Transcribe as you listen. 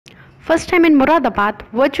first time in Moradabad,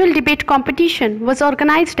 virtual debate competition was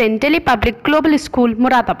organized in Delhi Public Global School,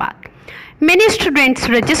 Moradabad. Many students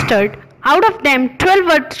registered. Out of them, 12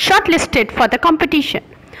 were shortlisted for the competition.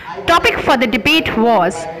 Topic for the debate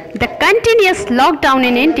was the continuous lockdown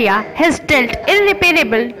in India has dealt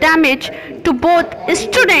irreparable damage to both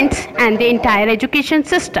students and the entire education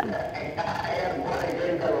system.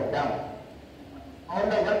 All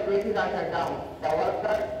the workplaces are shut down. The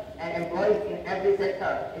workers and employees in every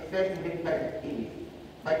sector is facing difficulties.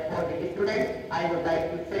 But for the students, I would like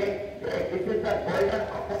to say that this is the golden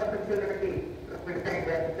opportunity to present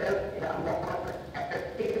themselves in a more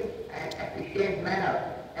effective and efficient manner.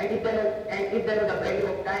 And if there is a value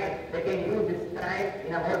of time, they can use this time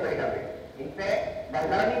in a more better way. In fact, the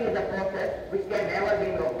learning is a process which can never be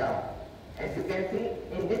locked down. As you can see,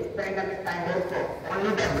 in this pandemic time also,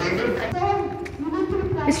 only the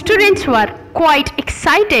Students were quite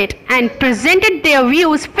excited and presented their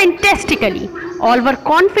views fantastically. All were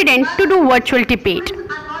confident to do virtual debate.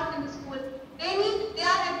 Are not in the school. They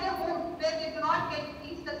are at their home where they do not get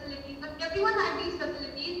these facilities. But everyone has these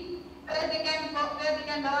facilities where they can work, where they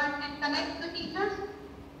can learn and connect to the teachers.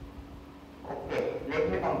 Okay, let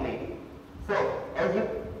me complete. So, as you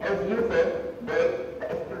said, the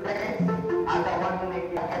students are the one who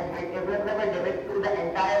has made available debate to the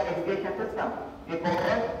entire education system.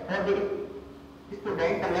 Because for the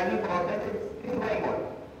student, the learning process is going on.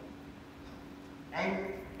 And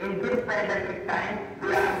in this pandemic time, we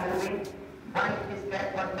are moving one step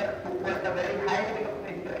further towards a very high level of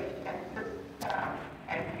education system.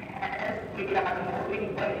 And as we are moving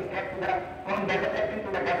one step from developing to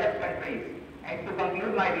the developed countries. And to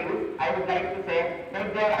conclude my views, I would like to say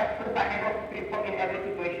that there are two kinds of people in every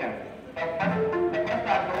situation. The first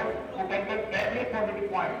are those who can take every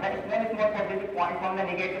positive point, that is one small positive point from the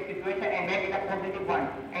negative situation and make it a positive one.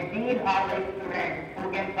 And these are the students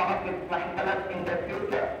who can come up with flying colors in the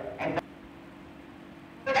future. And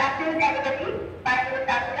good afternoon, everybody. My name is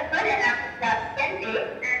Dr. Nagla and I'm class 10A.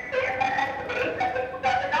 And today, the people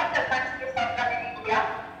of the countries of India,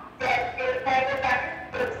 that will try to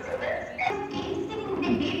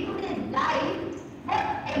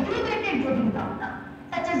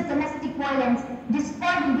such as domestic violence,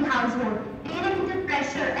 discord in the household, parental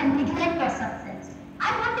pressure, and neglect or substance.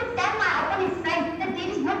 I want to tell my opponent's side that there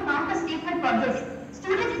is no counter statement for this.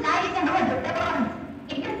 Students' lives and our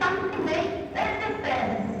it is something very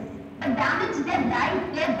irreparable. But damage their life,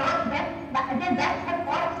 their death have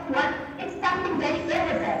caused to us, it's something very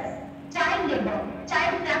irreparable. Child labor,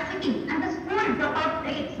 child trafficking, and the school dropout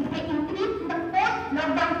rates may increase in the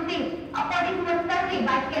post-lockdown phase, according to a survey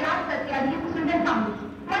by Kerala Student Foundation.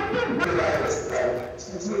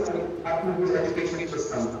 Education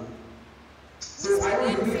system. So I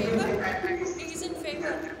don't believe in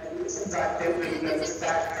favor.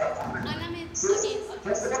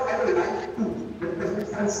 First of all, I would like to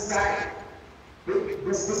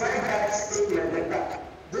decide that statement that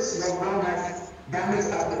this lockdown has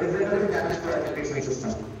irreparable damage to our education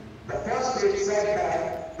system. The first stage said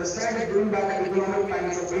that the stand is doing by the economic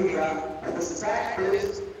finance of India, and the fact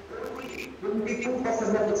is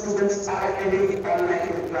 22% of the students are attending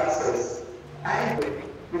online classes.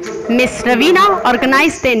 Ms. Ravina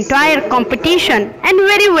organized the entire competition and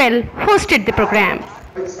very well hosted the program.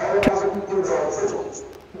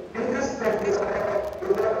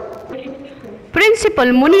 Principal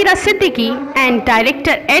Munira Siddiqui and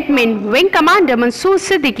Director Admin Wing Commander Mansoor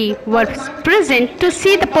Siddiqui were present to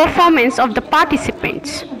see the performance of the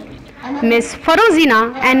participants. Ms.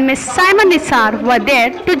 Farozina and Ms. Simon Nisar were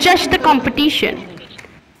there to judge the competition.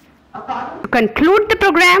 To conclude the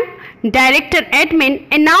program, Director Admin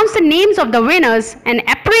announced the names of the winners and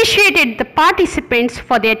appreciated the participants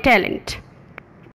for their talent.